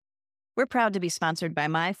We're proud to be sponsored by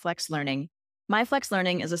MyFlexLearning.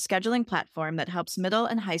 MyFlexLearning is a scheduling platform that helps middle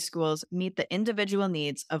and high schools meet the individual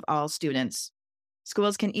needs of all students.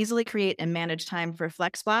 Schools can easily create and manage time for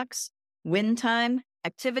flex blocks, win time,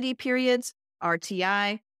 activity periods,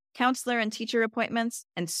 RTI, counselor and teacher appointments,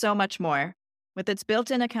 and so much more. With its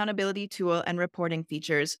built-in accountability tool and reporting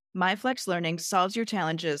features, MyFlexLearning solves your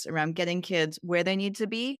challenges around getting kids where they need to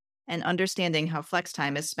be and understanding how flex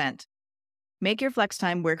time is spent. Make your flex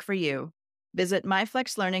time work for you. Visit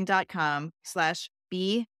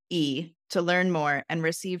myflexlearning.com/BE to learn more and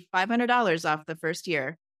receive $500 off the first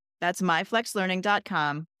year. That's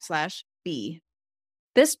myflexlearning.com/B.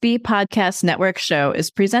 This B Podcast Network show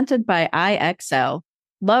is presented by IXL.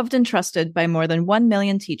 Loved and trusted by more than 1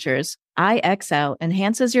 million teachers, IXL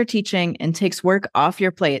enhances your teaching and takes work off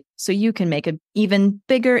your plate so you can make an even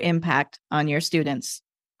bigger impact on your students.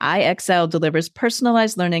 IXL delivers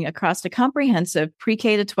personalized learning across a comprehensive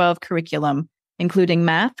pre-K to 12 curriculum, including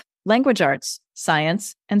math, language arts,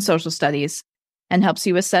 science, and social studies, and helps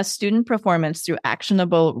you assess student performance through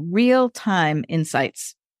actionable, real-time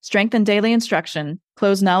insights. Strengthen daily instruction,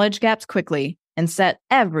 close knowledge gaps quickly, and set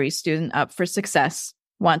every student up for success.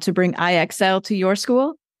 Want to bring IXL to your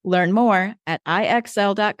school? Learn more at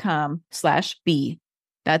ixl.com/B.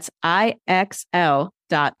 That's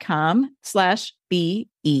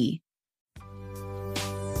ixl.com/BE.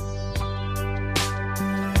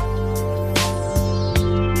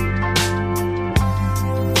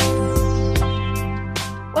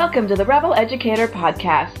 Welcome to the Rebel Educator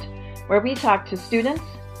Podcast, where we talk to students,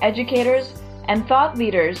 educators, and thought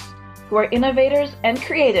leaders who are innovators and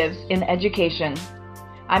creatives in education.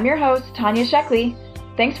 I'm your host, Tanya Sheckley.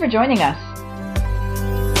 Thanks for joining us.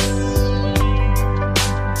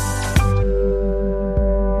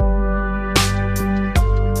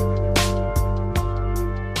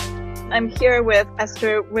 I'm here with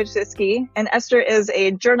Esther Wojcicki, and Esther is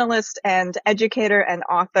a journalist and educator and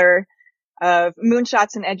author of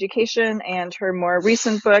Moonshots in Education and her more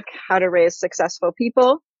recent book, How to Raise Successful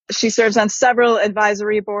People. She serves on several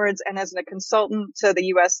advisory boards and as a consultant to the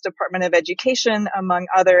U.S. Department of Education, among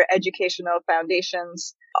other educational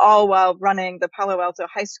foundations, all while running the Palo Alto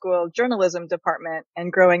High School journalism department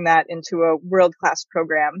and growing that into a world-class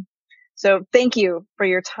program. So thank you for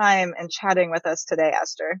your time and chatting with us today,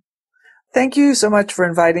 Esther. Thank you so much for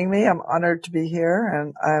inviting me. I'm honored to be here,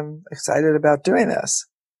 and I'm excited about doing this.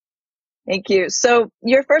 Thank you. So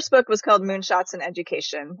your first book was called Moonshots in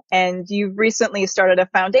Education, and you've recently started a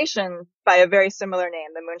foundation by a very similar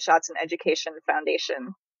name, the Moonshots in Education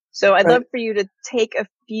Foundation. So I'd love for you to take a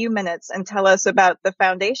few minutes and tell us about the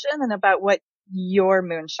foundation and about what your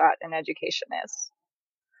Moonshot in Education is.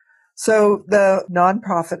 So the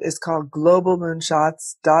nonprofit is called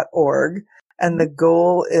globalmoonshots.org. And the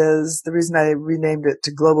goal is, the reason I renamed it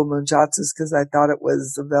to Global Moonshots is because I thought it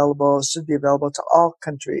was should be available to all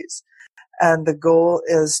countries. And the goal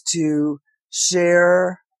is to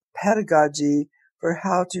share pedagogy for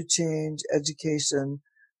how to change education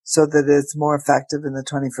so that it's more effective in the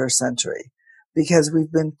 21st century. Because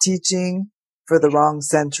we've been teaching for the wrong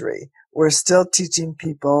century. We're still teaching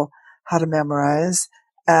people how to memorize,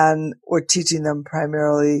 and we're teaching them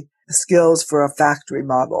primarily skills for a factory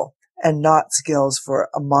model, and not skills for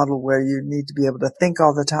a model where you need to be able to think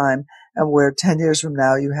all the time and where 10 years from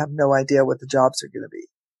now you have no idea what the jobs are going to be.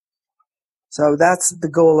 So that's the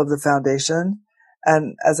goal of the foundation.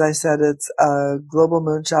 And as I said, it's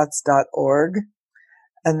globalmoonshots.org.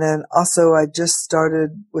 And then also I just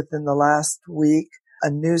started within the last week a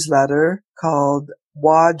newsletter called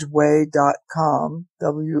wojway.com,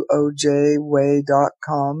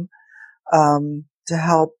 WOJ-way.com, to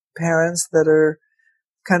help parents that are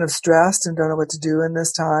kind of stressed and don't know what to do in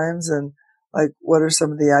this times, and like what are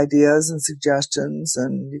some of the ideas and suggestions,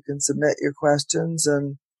 and you can submit your questions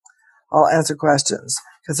and I'll answer questions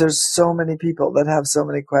because there's so many people that have so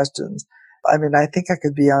many questions. I mean, I think I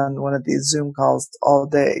could be on one of these Zoom calls all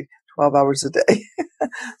day, 12 hours a day.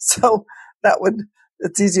 So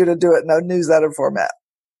it's easier to do it in a newsletter format.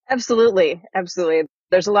 Absolutely. Absolutely.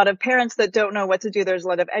 There's a lot of parents that don't know what to do. There's a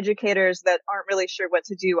lot of educators that aren't really sure what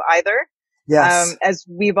to do either. Yes. As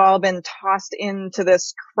we've all been tossed into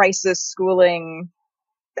this crisis schooling,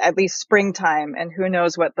 at least springtime, and who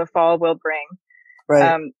knows what the fall will bring.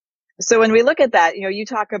 Right. So when we look at that, you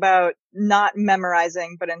talk about not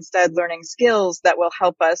memorizing, but instead learning skills that will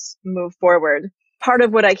help us move forward. Part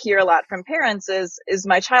of what I hear a lot from parents is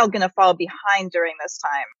my child going to fall behind during this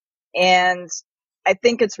time? And I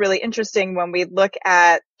think it's really interesting when we look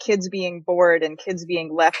at kids being bored and kids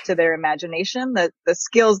being left to their imagination, the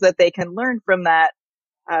skills that they can learn from that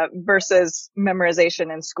versus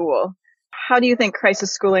memorization in school. How do you think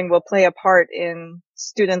crisis schooling will play a part in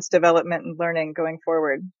students' development and learning going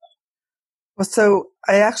forward? Well, so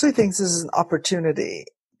I actually think this is an opportunity.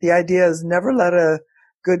 The idea is never let a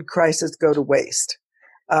good crisis go to waste.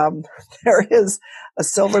 Um, there is a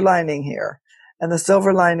silver lining here. And the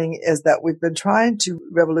silver lining is that we've been trying to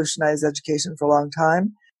revolutionize education for a long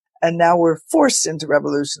time. And now we're forced into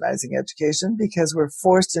revolutionizing education because we're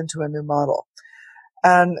forced into a new model.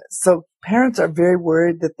 And so parents are very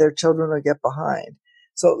worried that their children will get behind.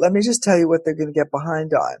 So let me just tell you what they're going to get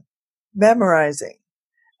behind on. Memorizing.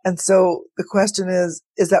 And so the question is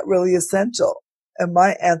that really essential? And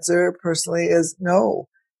my answer personally is no,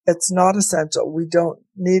 it's not essential. We don't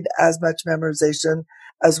need as much memorization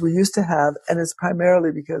as we used to have. And it's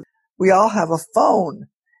primarily because we all have a phone,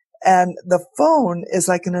 and the phone is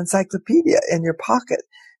like an encyclopedia in your pocket.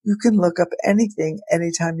 You can look up anything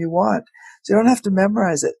anytime you want. So you don't have to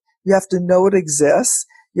memorize it. You have to know it exists.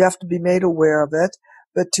 You have to be made aware of it.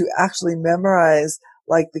 But to actually memorize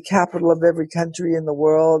like the capital of every country in the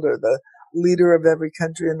world or the leader of every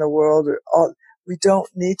country in the world, we don't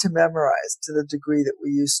need to memorize to the degree that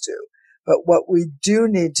we used to. But what we do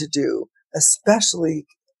need to do, especially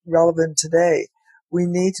relevant today, we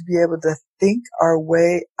need to be able to think our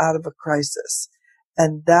way out of a crisis.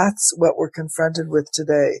 And that's what we're confronted with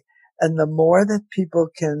today. And the more that people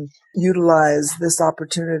can utilize this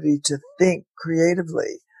opportunity to think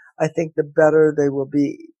creatively, I think the better they will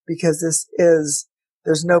be, because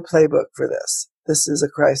there's no playbook for this. This is a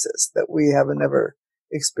crisis that we haven't ever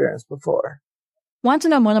experienced before. Want to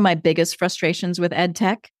know one of my biggest frustrations with ed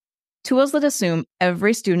tech? Tools that assume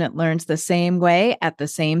every student learns the same way at the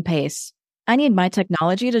same pace. I need my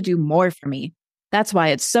technology to do more for me. That's why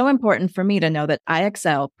it's so important for me to know that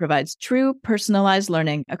IXL provides true personalized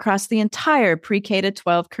learning across the entire pre-K to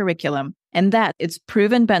 12 curriculum, and that its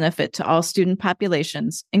proven benefit to all student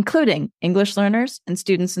populations, including English learners and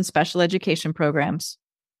students in special education programs.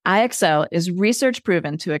 IXL is research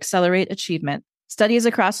proven to accelerate achievement. Studies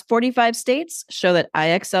across 45 states show that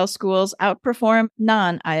IXL schools outperform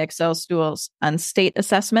non-IXL schools on state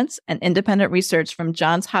assessments, and independent research from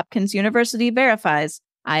Johns Hopkins University verifies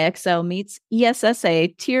IXL meets ESSA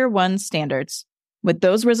Tier 1 standards. With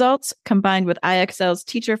those results, combined with IXL's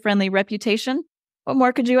teacher-friendly reputation, what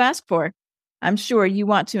more could you ask for? I'm sure you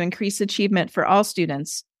want to increase achievement for all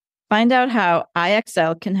students. Find out how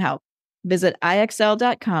IXL can help. Visit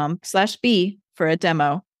IXL.com/B for a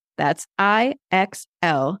demo. That's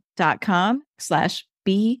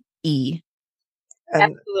IXL.com/BE.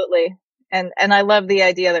 Absolutely. And I love the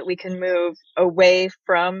idea that we can move away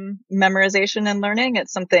from memorization and learning.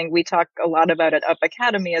 It's something we talk a lot about at Up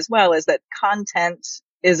Academy as well, is that content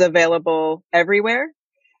is available everywhere.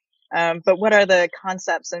 But what are the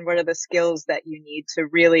concepts and what are the skills that you need to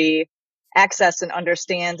really access and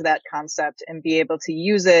understand that concept and be able to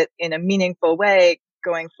use it in a meaningful way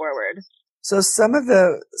going forward? So some of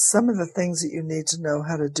the things that you need to know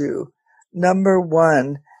how to do. Number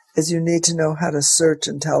one is you need to know how to search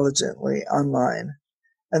intelligently online.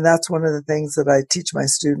 And that's one of the things that I teach my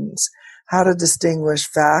students, how to distinguish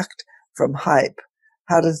fact from hype,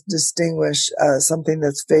 how to distinguish something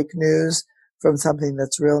that's fake news from something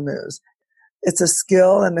that's real news. It's a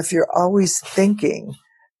skill. And if you're always thinking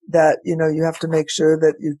that, you have to make sure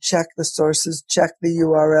that you check the sources, check the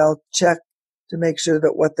URL, check to make sure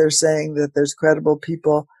that what they're saying, that there's credible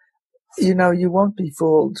people, you won't be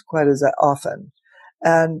fooled quite as often.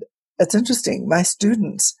 And it's interesting. My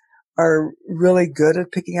students are really good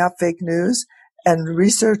at picking out fake news, and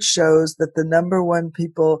research shows that the number one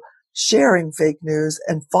people sharing fake news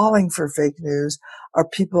and falling for fake news are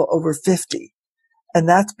people over 50. And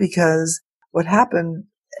that's because what happened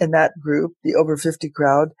in that group, the over 50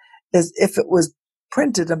 crowd, is if it was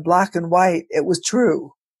printed in black and white, it was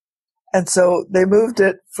true. And so they moved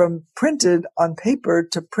it from printed on paper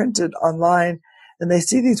to printed online. And they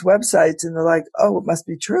see these websites and they're like, oh, it must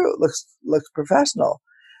be true. It looks professional.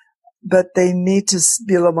 But they need to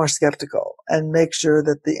be a little more skeptical and make sure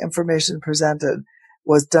that the information presented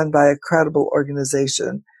was done by a credible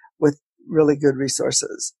organization with really good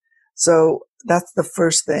resources. So that's the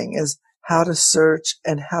first thing, is how to search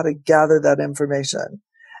and how to gather that information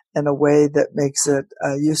in a way that makes it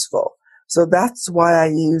useful. So that's why I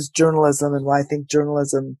use journalism, and why I think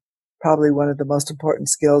journalism probably one of the most important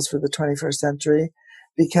skills for the 21st century,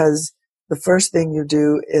 because the first thing you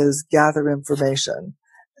do is gather information.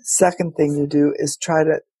 Second thing you do is try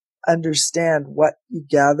to understand what you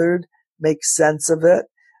gathered, make sense of it,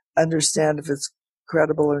 understand if it's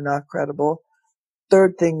credible or not credible.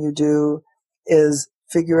 Third thing you do is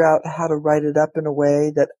figure out how to write it up in a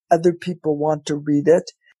way that other people want to read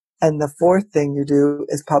it. And the fourth thing you do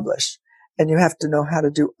is publish. And you have to know how to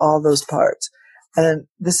do all those parts. And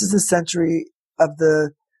this is the century of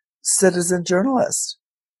the citizen journalist.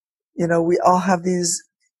 You know, we all have these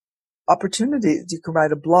opportunities. You can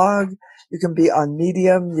write a blog. You can be on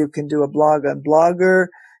Medium. You can do a blog on Blogger.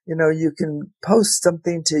 You know, you can post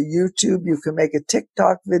something to YouTube. You can make a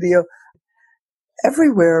TikTok video.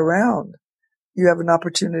 Everywhere around, you have an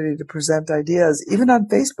opportunity to present ideas. Even on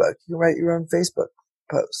Facebook, you write your own Facebook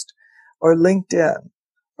post or LinkedIn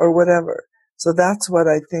or whatever. So that's what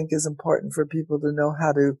I think is important for people to know,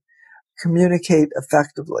 how to communicate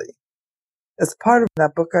effectively. As part of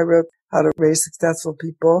that book I wrote, How to Raise Successful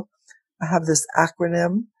People, I have this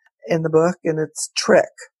acronym in the book, and it's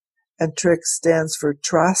TRICK. And TRICK stands for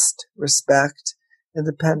trust, respect,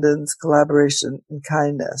 independence, collaboration, and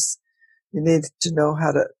kindness. You need to know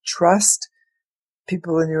how to trust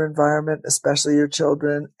people in your environment, especially your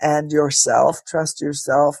children, and yourself. Trust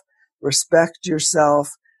yourself, respect yourself,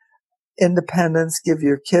 independence, give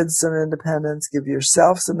your kids some independence, give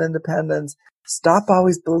yourself some independence. Stop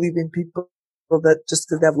always believing people that just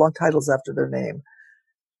because they have long titles after their name.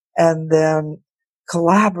 And then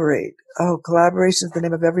collaborate. Oh, collaboration is the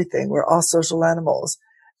name of everything. We're all social animals.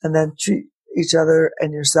 And then treat each other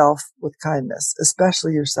and yourself with kindness,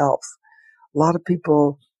 especially yourself. A lot of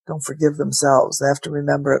people don't forgive themselves. They have to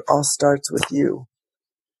remember it all starts with you.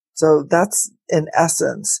 So that's in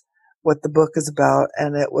essence what the book is about.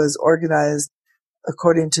 And it was organized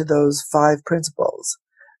according to those 5 principles.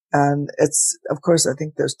 And it's, of course, I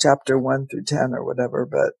think there's chapter 1 through 10 or whatever,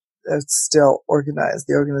 but it's still organized.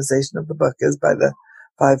 The organization of the book is by the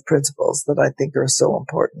 5 principles that I think are so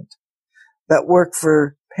important, that work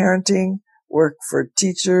for parenting, work for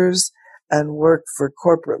teachers, and work for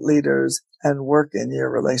corporate leaders, and work in your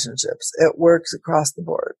relationships. It works across the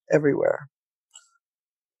board, everywhere.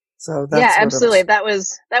 So that's yeah, absolutely. That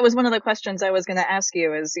was one of the questions I was going to ask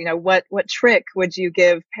you is, you know, what trick would you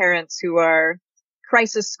give parents who are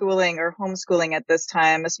crisis schooling or homeschooling at this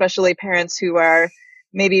time, especially parents who are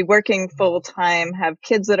maybe working full time, have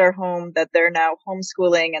kids that are home that they're now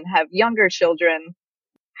homeschooling and have younger children?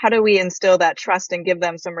 How do we instill that trust and give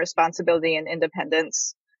them some responsibility and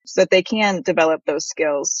independence so that they can develop those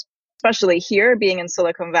skills, especially here being in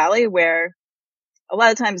Silicon Valley, where a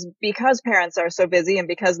lot of times, because parents are so busy and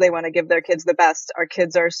because they want to give their kids the best, our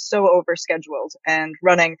kids are so overscheduled and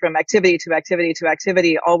running from activity to activity to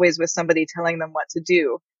activity, always with somebody telling them what to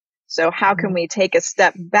do. So how can we take a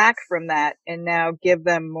step back from that and now give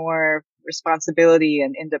them more responsibility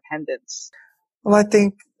and independence? Well, I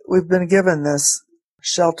think we've been given this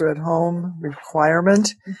shelter at home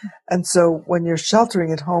requirement. Mm-hmm. And so when you're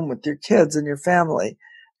sheltering at home with your kids and your family,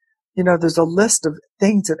 you know, there's a list of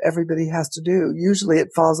things that everybody has to do. Usually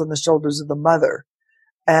it falls on the shoulders of the mother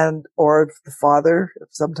or the father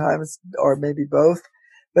sometimes, or maybe both.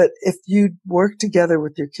 But if you work together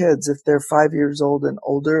with your kids, if they're 5 years old and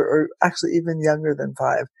older, or actually even younger than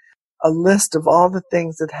 5, a list of all the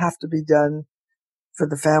things that have to be done for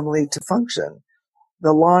the family to function.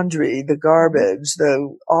 The laundry, the garbage,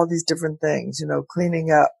 all these different things, you know,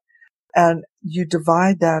 cleaning up. And you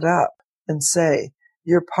divide that up and say,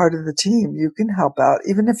 you're part of the team. You can help out.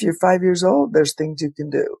 Even if you're 5 years old, there's things you can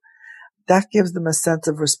do. That gives them a sense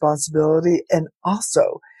of responsibility. And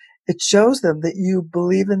also it shows them that you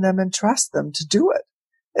believe in them and trust them to do it.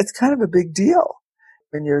 It's kind of a big deal.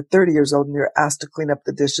 When you're 30 years old and you're asked to clean up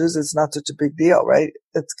the dishes, it's not such a big deal, right?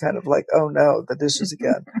 It's kind of like, oh no, the dishes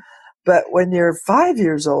again. But when you're 5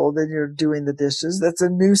 years old and you're doing the dishes, that's a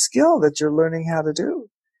new skill that you're learning how to do.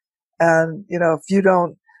 And, you know, if you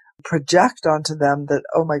don't project onto them that,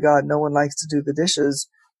 oh my God, no one likes to do the dishes,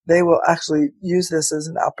 they will actually use this as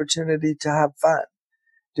an opportunity to have fun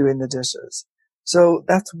doing the dishes. So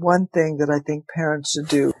that's one thing that I think parents should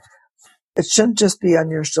do. It shouldn't just be on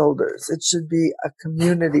your shoulders. It should be a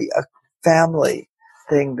community, a family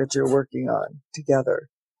thing that you're working on together.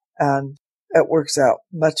 And it works out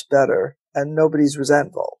much better and nobody's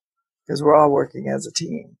resentful because we're all working as a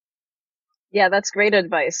team. Yeah, that's great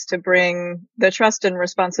advice, to bring the trust and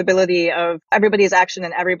responsibility of everybody's action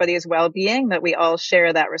and everybody's well-being, that we all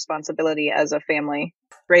share that responsibility as a family.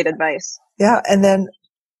 Great advice. Yeah. And then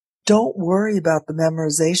don't worry about the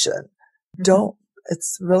memorization.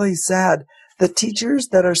 It's really sad. The teachers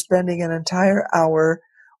that are spending an entire hour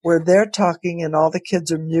where they're talking and all the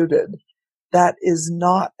kids are muted, that is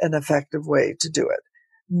not an effective way to do it.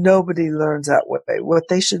 Nobody learns that way. What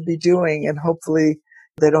they should be doing, and hopefully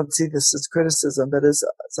they don't see this as criticism, but as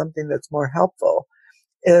something that's more helpful,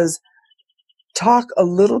 is talk a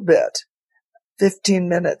little bit, 15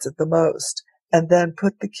 minutes at the most, and then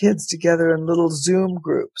put the kids together in little Zoom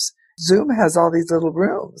groups. Zoom has all these little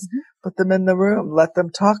rooms. Mm-hmm. Put them in the room. Let them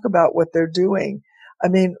talk about what they're doing. I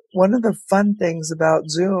mean, one of the fun things about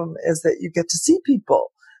Zoom is that you get to see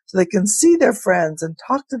people. So they can see their friends and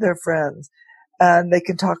talk to their friends. And they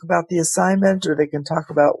can talk about the assignment, or they can talk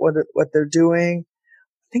about what they're doing.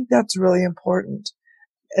 I think that's really important.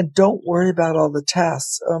 And don't worry about all the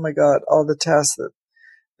tests. Oh my God, all the tests that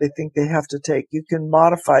they think they have to take. You can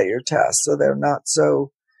modify your tests so they're not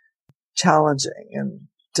so challenging and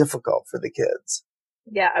difficult for the kids.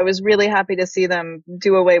 Yeah, I was really happy to see them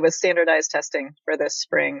do away with standardized testing for this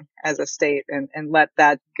spring as a state and let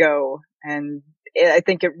that go. And I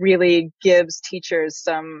think it really gives teachers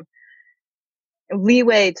some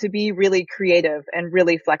leeway to be really creative and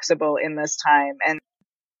really flexible in this time. And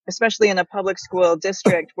especially in a public school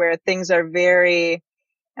district where things are very,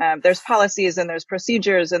 there's policies and there's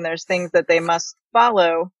procedures and there's things that they must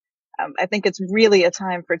follow. I think it's really a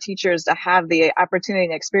time for teachers to have the opportunity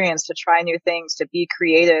and experience to try new things, to be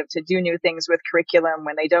creative, to do new things with curriculum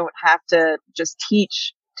when they don't have to just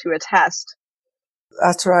teach to a test.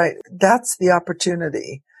 That's right. That's the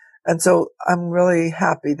opportunity. And so I'm really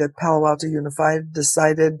happy that Palo Alto Unified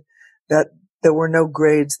decided that there were no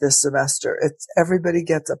grades this semester. It's everybody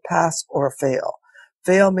gets a pass or a fail.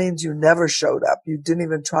 Fail means you never showed up. You didn't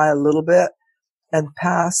even try a little bit. And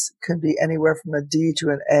pass can be anywhere from a D to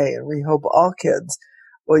an A. And we hope all kids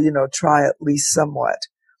will, try at least somewhat.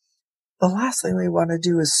 The last thing we want to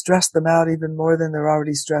do is stress them out even more than they're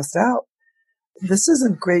already stressed out. This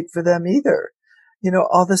isn't great for them either.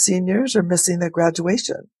 All the seniors are missing their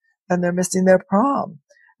graduation, and they're missing their prom,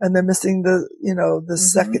 and they're missing the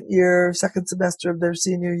second semester of their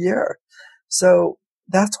senior year. So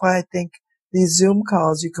that's why I think these Zoom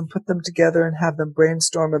calls, you can put them together and have them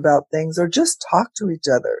brainstorm about things or just talk to each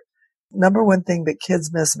other. Number one thing that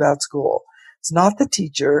kids miss about school, it's not the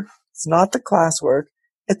teacher, it's not the classwork,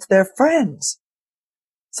 it's their friends.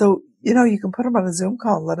 So, you can put them on a Zoom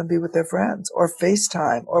call and let them be with their friends, or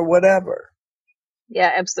FaceTime or whatever.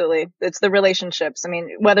 Yeah, absolutely. It's the relationships. I mean,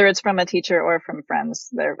 whether it's from a teacher or from friends,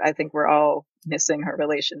 I think we're all missing our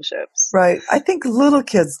relationships. Right. I think little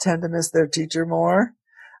kids tend to miss their teacher more.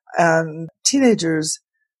 And teenagers,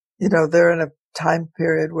 they're in a time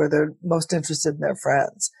period where they're most interested in their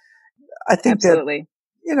friends. I think absolutely.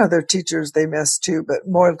 that, their teachers they miss too, but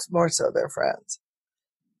more so their friends.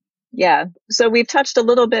 Yeah. So we've touched a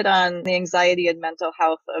little bit on the anxiety and mental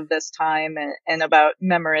health of this time and about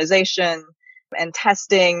memorization and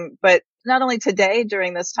testing, but not only today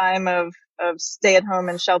during this time of stay at home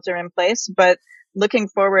and shelter in place, but looking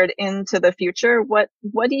forward into the future, what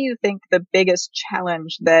do you think the biggest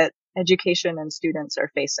challenge that education and students are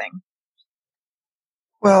facing?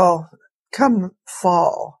 Well, come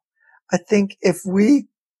fall, I think if we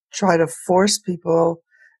try to force people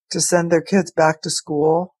to send their kids back to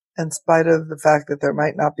school, in spite of the fact that there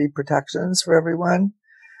might not be protections for everyone,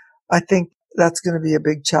 I think that's going to be a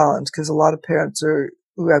big challenge, because a lot of parents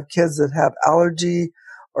who have kids that have allergy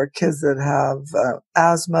or kids that have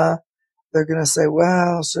asthma, they're going to say,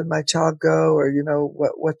 well, should my child go? Or,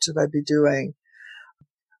 what should I be doing?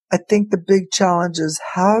 I think the big challenge is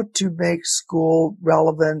how to make school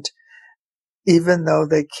relevant, even though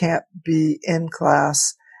they can't be in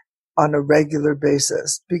class on a regular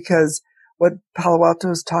basis. Because what Palo Alto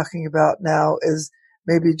is talking about now is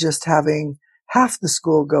maybe just having half the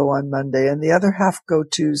school go on Monday and the other half go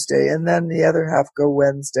Tuesday and then the other half go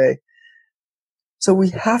Wednesday. So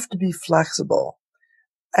we have to be flexible.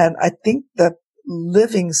 And I think the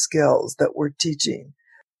living skills that we're teaching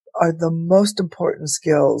are the most important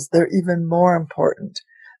skills. They're even more important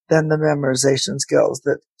than the memorization skills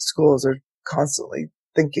that schools are constantly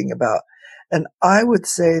thinking about. And I would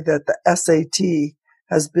say that the SAT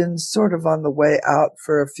has been sort of on the way out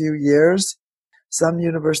for a few years. Some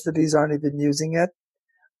universities aren't even using it.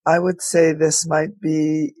 I would say this might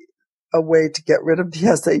be a way to get rid of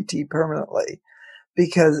the SAT permanently,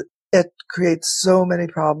 because it creates so many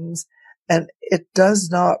problems and it does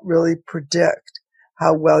not really predict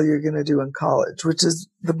how well you're going to do in college, which is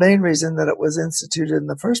the main reason that it was instituted in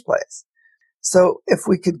the first place. So if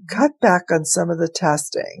we could cut back on some of the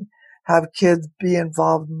testing, have kids be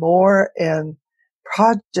involved more in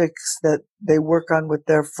projects that they work on with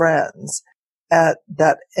their friends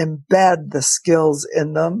that embed the skills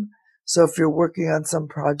in them. So if you're working on some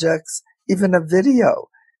projects, even a video,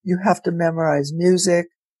 you have to memorize music,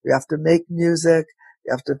 you have to make music,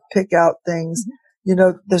 you have to pick out things.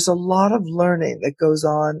 There's a lot of learning that goes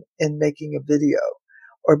on in making a video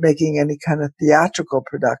or making any kind of theatrical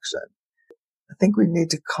production. I think we need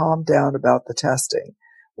to calm down about the testing.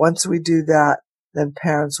 Once we do that, then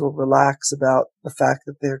parents will relax about the fact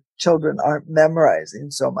that their children aren't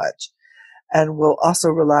memorizing so much. And we'll also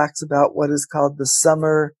relax about what is called the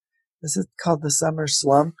summer, is it called the summer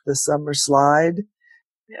slump, the summer slide?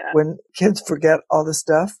 Yeah. When kids forget all the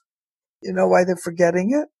stuff, you know why they're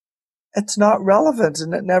forgetting it? It's not relevant,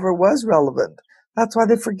 and it never was relevant. That's why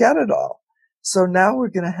they forget it all. So now we're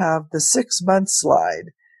going to have the 6-month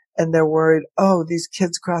slide, and they're worried, oh, these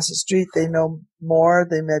kids across the street, they know more,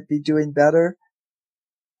 they might be doing better.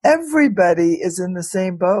 Everybody is in the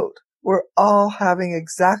same boat. We're all having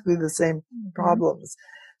exactly the same problems.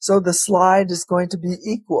 So the slide is going to be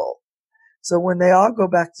equal. So when they all go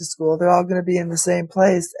back to school, they're all going to be in the same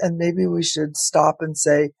place. And maybe we should stop and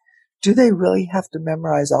say, do they really have to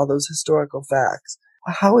memorize all those historical facts?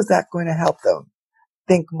 How is that going to help them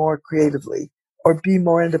think more creatively or be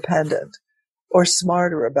more independent or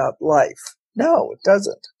smarter about life? No, it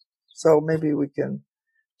doesn't. So maybe we can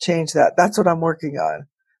change that. That's what I'm working on.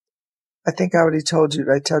 I think I already told you.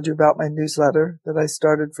 Did I tell you about my newsletter that I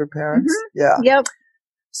started for parents? Mm-hmm. Yeah. Yep.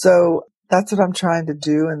 So that's what I'm trying to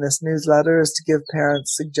do in this newsletter, is to give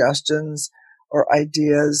parents suggestions or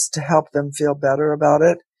ideas to help them feel better about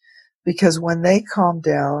it. Because when they calm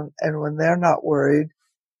down and when they're not worried,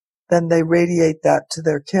 then they radiate that to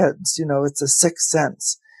their kids. You know, it's a sixth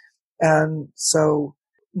sense. And so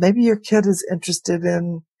maybe your kid is interested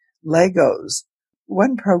in Legos.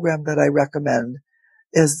 One program that I recommend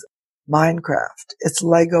is Minecraft. It's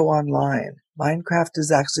Lego online. Minecraft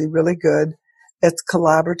is actually really good. It's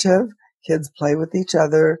collaborative. Kids play with each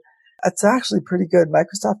other. It's actually pretty good.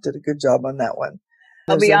 Microsoft did a good job on that one.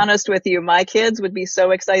 I'll be honest with you. My kids would be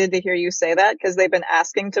so excited to hear you say that, because they've been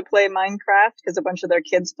asking to play Minecraft because a bunch of their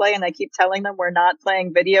kids play, and I keep telling them we're not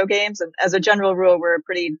playing video games. And as a general rule, we're a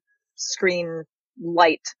pretty screen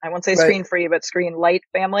light. I won't say screen free, but screen light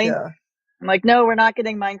family. Yeah. I'm like, no, we're not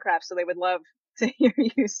getting Minecraft. So they would love to hear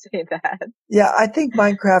you say that. Yeah, I think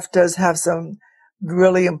Minecraft does have some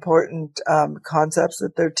really important concepts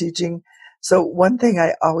that they're teaching. So one thing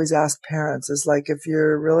I always ask parents is, like, if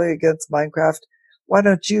you're really against Minecraft, why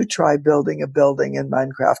don't you try building a building in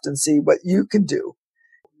Minecraft and see what you can do?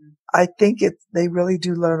 I think they really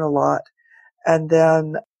do learn a lot. And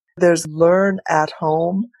then there's Learn at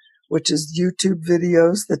Home, which is YouTube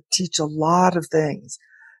videos that teach a lot of things.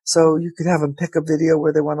 So you could have them pick a video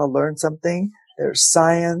where they want to learn something. There's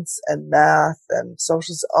science and math and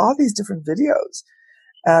social, all these different videos.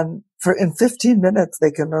 And in 15 minutes,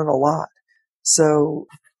 they can learn a lot. So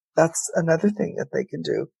that's another thing that they can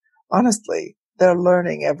do. Honestly, they're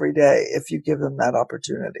learning every day if you give them that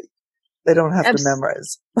opportunity. They don't have to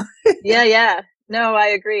memorize. Yeah. No, I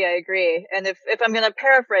agree. And if I'm going to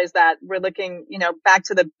paraphrase that, we're looking, back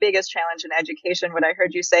to the biggest challenge in education. What I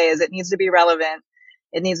heard you say is it needs to be relevant.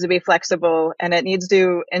 It needs to be flexible, and it needs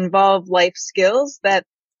to involve life skills that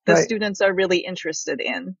the students are really interested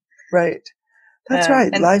in. Right. That's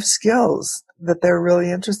right. Life skills that they're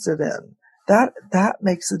really interested in. That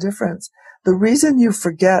makes a difference. The reason you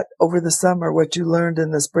forget over the summer what you learned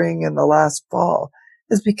in the spring and the last fall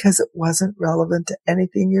is because it wasn't relevant to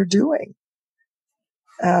anything you're doing.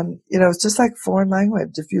 And, it's just like foreign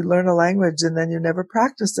language. If you learn a language and then you never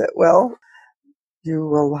practice it, well, you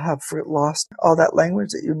will have lost all that language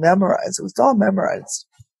that you memorized. It was all memorized.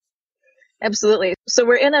 Absolutely. So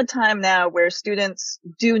we're in a time now where students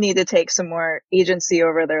do need to take some more agency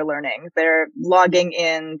over their learning. They're logging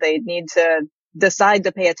in. They need to decide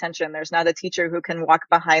to pay attention. There's not a teacher who can walk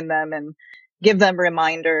behind them and give them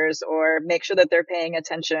reminders or make sure that they're paying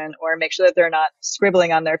attention or make sure that they're not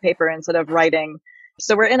scribbling on their paper instead of writing.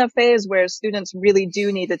 So we're in a phase where students really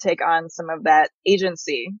do need to take on some of that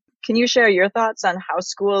agency. Can you share your thoughts on how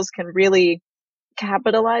schools can really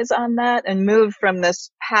capitalize on that and move from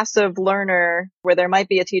this passive learner where there might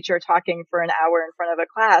be a teacher talking for an hour in front of a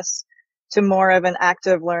class to more of an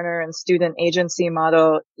active learner and student agency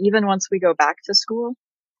model, even once we go back to school?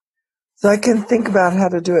 So I can think about how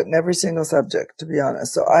to do it in every single subject, to be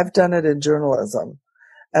honest. So I've done it in journalism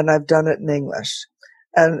and I've done it in English.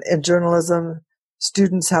 And in journalism,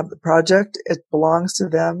 students have the project. It belongs to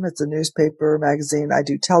them. It's a newspaper, magazine. I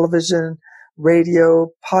do television,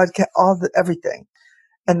 radio, podcast, everything.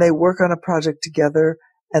 And they work on a project together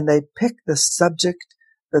and they pick the subject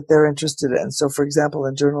that they're interested in. So for example,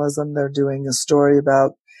 in journalism, they're doing a story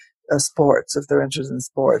about sports, if they're interested in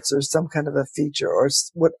sports, or some kind of a feature or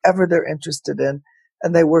whatever they're interested in.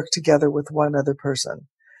 And they work together with one other person.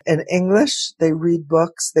 In English, they read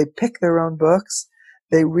books. They pick their own books.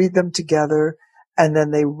 They read them together and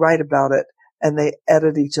then they write about it and they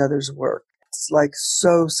edit each other's work. It's like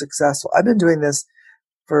so successful. I've been doing this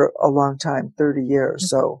for a long time, 30 years.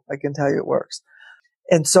 So I can tell you it works.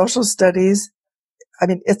 In social studies,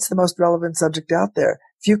 it's the most relevant subject out there.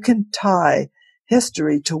 If you can tie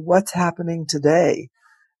history to what's happening today,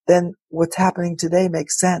 then what's happening today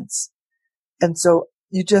makes sense. And so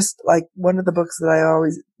you just, like, one of the books that I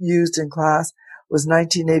always used in class was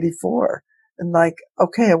 1984. And like,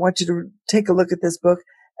 okay, I want you to take a look at this book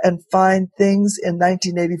and find things in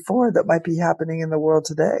 1984 that might be happening in the world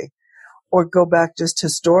today. Or go back just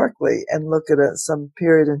historically and look at some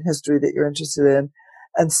period in history that you're interested in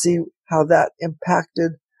and see how that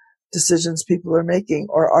impacted decisions people are making.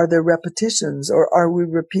 Or are there repetitions? Or are we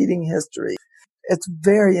repeating history? It's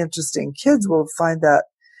very interesting. Kids will find that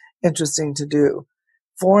interesting to do.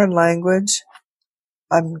 Foreign language,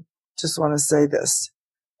 I just want to say this.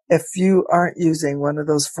 If you aren't using one of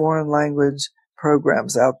those foreign language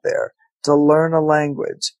programs out there to learn a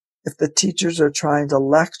language, if the teachers are trying to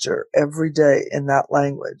lecture every day in that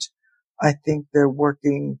language, I think they're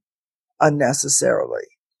working unnecessarily,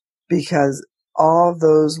 because all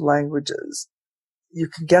those languages, you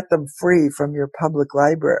can get them free from your public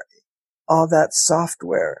library, all that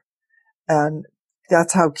software. And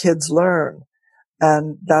that's how kids learn.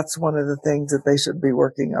 And that's one of the things that they should be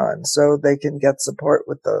working on, so they can get support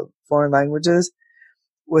with the foreign languages.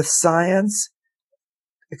 With science,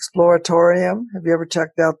 Exploratorium, have you ever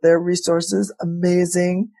checked out their resources?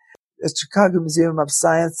 Amazing. The Chicago Museum of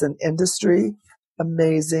Science and Industry,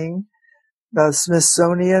 amazing. The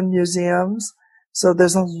Smithsonian Museums. So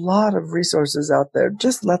there's a lot of resources out there.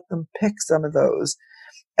 Just let them pick some of those.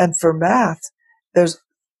 And for math, there's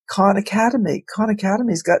Khan Academy. Khan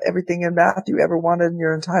Academy's got everything in math you ever wanted in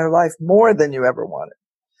your entire life, more than you ever wanted.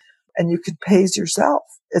 And you can pace yourself.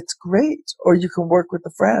 It's great. Or you can work with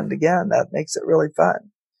a friend. Again, that makes it really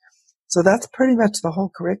fun. So that's pretty much the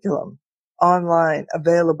whole curriculum, online,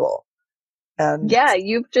 available. And yeah,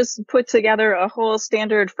 you've just put together a whole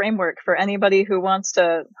standard framework for anybody who wants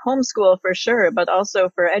to homeschool for sure, but also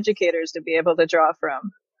for educators to be able to draw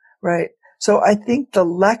from. Right. So I think the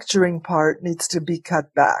lecturing part needs to be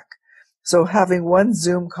cut back. So having one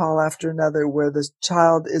Zoom call after another where the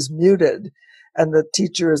child is muted and the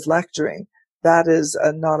teacher is lecturing, that is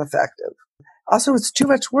not effective. Also, it's too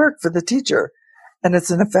much work for the teacher and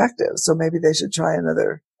it's ineffective. So maybe they should try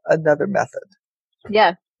another method.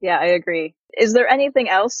 Yeah, I agree. Is there anything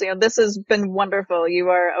else? This has been wonderful. You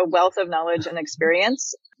are a wealth of knowledge and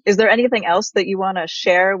experience. Is there anything else that you want to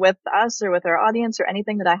share with us or with our audience, or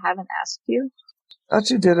anything that I haven't asked you? I thought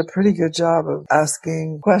you did a pretty good job of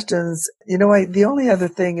asking questions. The only other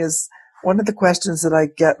thing is, one of the questions that I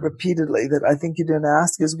get repeatedly that I think you didn't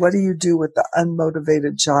ask is, what do you do with the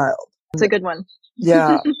unmotivated child? It's a good one.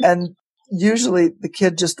 Yeah. And usually the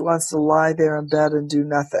kid just wants to lie there in bed and do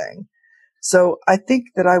nothing. So I think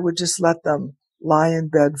that I would just let them lie in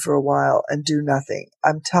bed for a while and do nothing.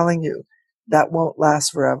 I'm telling you, that won't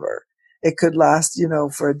last forever. It could last,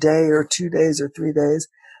 for a day or 2 days or 3 days,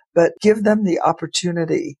 but give them the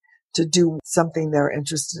opportunity to do something they're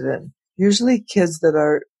interested in. Usually kids that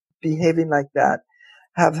are behaving like that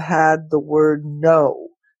have had the word no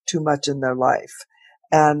too much in their life.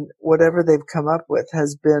 And whatever they've come up with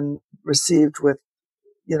has been received with,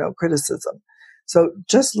 criticism. So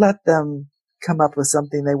just let them come up with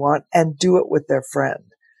something they want and do it with their friend.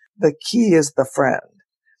 The key is the friend,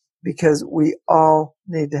 because we all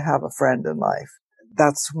need to have a friend in life.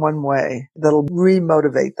 That's one way that'll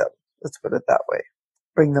re-motivate them. Let's put it that way.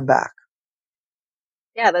 Bring them back.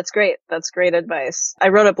 Yeah, that's great. That's great advice. I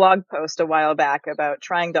wrote a blog post a while back about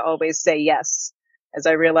trying to always say yes, as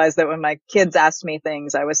I realized that when my kids asked me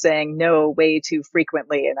things, I was saying no way too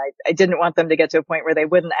frequently. And I didn't want them to get to a point where they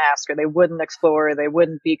wouldn't ask or they wouldn't explore or they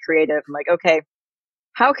wouldn't be creative. I'm like, okay,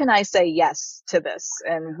 how can I say yes to this?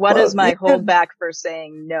 And what is my holdback for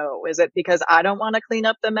saying no? Is it because I don't want to clean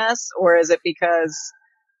up the mess, or is it because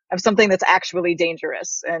of something that's actually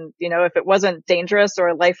dangerous? And, if it wasn't dangerous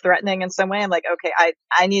or life threatening in some way, I'm like, okay,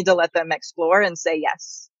 I need to let them explore and say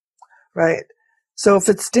yes. Right. So if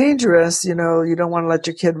it's dangerous, you don't want to let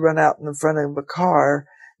your kid run out in the front of a car.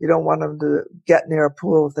 You don't want them to get near a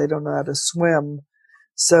pool if they don't know how to swim.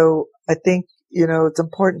 So I think, it's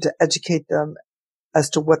important to educate them as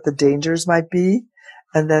to what the dangers might be,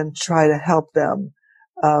 and then try to help them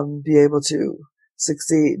be able to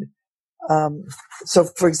succeed. So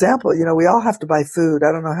for example, we all have to buy food.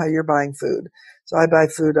 I don't know how you're buying food. So I buy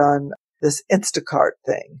food on this Instacart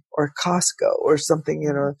thing or Costco or something,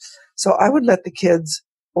 So I would let the kids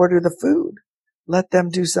order the food, let them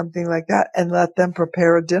do something like that, and let them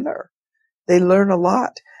prepare a dinner. They learn a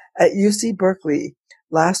lot. At UC Berkeley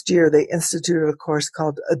last year, they instituted a course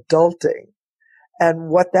called Adulting. And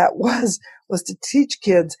what that was to teach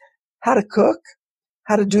kids how to cook,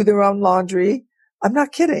 how to do their own laundry. I'm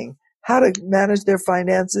not kidding. how to manage their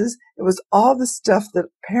finances. It was all the stuff that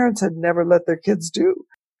parents had never let their kids do.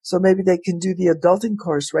 So maybe they can do the adulting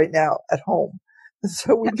course right now at home.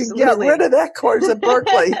 So we can get rid of that course at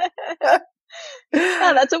Berkeley.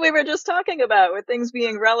 Yeah, that's what we were just talking about, with things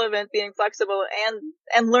being relevant, being flexible,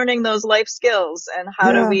 and learning those life skills. And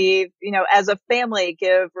how do we, as a family,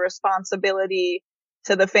 give responsibility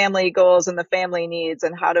to the family goals and the family needs,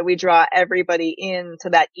 and how do we draw everybody into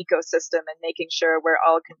that ecosystem and making sure we're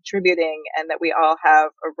all contributing and that we all have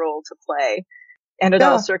a role to play. And it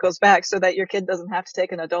all circles back so that your kid doesn't have to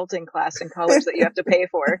take an adulting class in college that you have to pay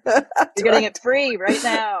for. You're getting it free right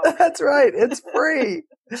now. That's right. It's free.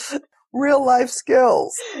 Real life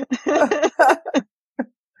skills.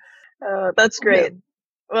 That's great.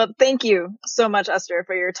 Well, thank you so much, Esther,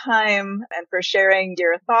 for your time and for sharing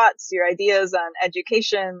your thoughts, your ideas on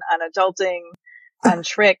education, on adulting, on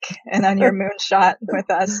Trick, and on your moonshot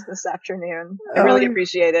with us this afternoon. I really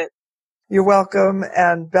appreciate it. You're welcome,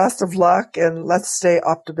 and best of luck, and let's stay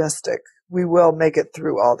optimistic. We will make it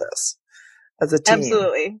through all this as a team.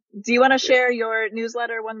 Absolutely. Do you want to share your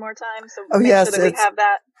newsletter one more time? So make yes, sure that we have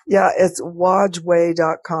that. Yeah, it's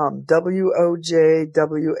wojway.com, WOJWAY,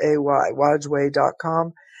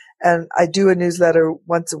 wojway.com. And I do a newsletter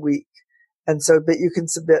once a week. And so, but you can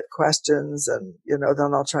submit questions and, then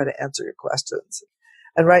I'll try to answer your questions.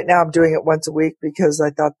 And right now I'm doing it once a week because I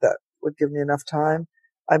thought that would give me enough time.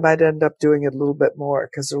 I might end up doing it a little bit more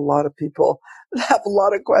because there are a lot of people that have a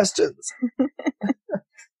lot of questions.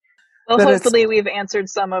 Well, hopefully we've answered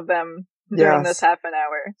some of them during this half an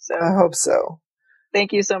hour. So I hope so.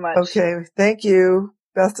 Thank you so much. Okay. Thank you.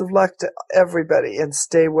 Best of luck to everybody, and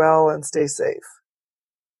stay well and stay safe.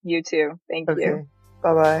 You too. Thank you.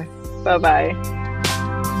 Bye-bye. Bye-bye.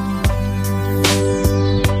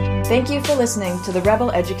 Thank you for listening to the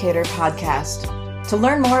Rebel Educator podcast. To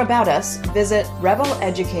learn more about us, visit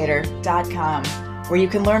rebeleducator.com, where you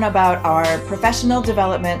can learn about our professional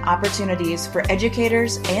development opportunities for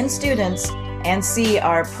educators and students and see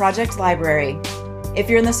our project library. If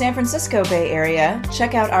you're in the San Francisco Bay Area,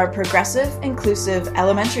 check out our progressive, inclusive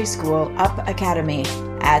elementary school, Up Academy,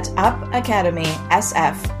 at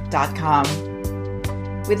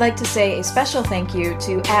upacademysf.com. We'd like to say a special thank you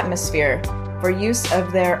to Atmosphere for use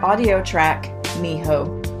of their audio track,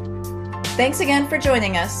 Miho. Thanks again for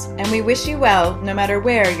joining us, and we wish you well no matter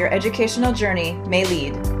where your educational journey may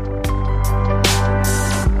lead.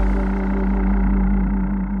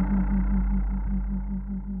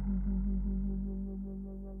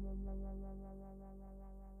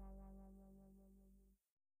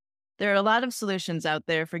 There are a lot of solutions out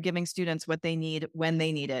there for giving students what they need when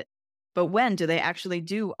they need it. But when do they actually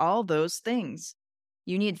do all those things?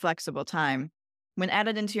 You need flexible time. When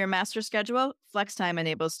added into your master schedule, flex time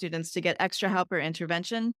enables students to get extra help or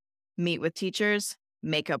intervention, meet with teachers,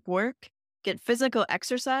 make up work, get physical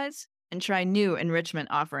exercise, and try new enrichment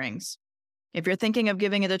offerings. If you're thinking of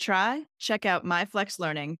giving it a try, check out My Flex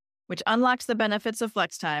Learning, which unlocks the benefits of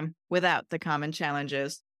flex time without the common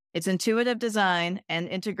challenges. Its intuitive design and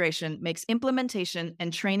integration makes implementation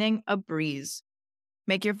and training a breeze.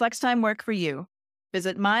 Make your flex time work for you.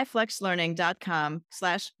 Visit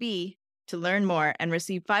myflexlearning.com/B to learn more and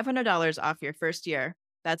receive $500 off your first year.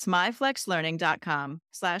 That's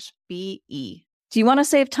myflexlearning.com/BE. Do you want to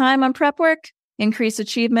save time on prep work? Increase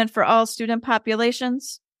achievement for all student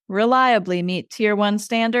populations? Reliably meet Tier 1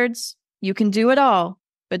 standards? You can do it all,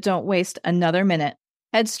 but don't waste another minute.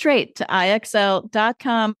 Head straight to ixl.com/B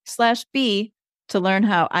to learn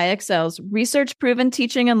how IXL's research-proven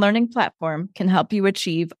teaching and learning platform can help you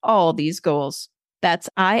achieve all these goals. That's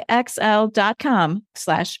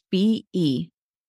ixl.com/BE.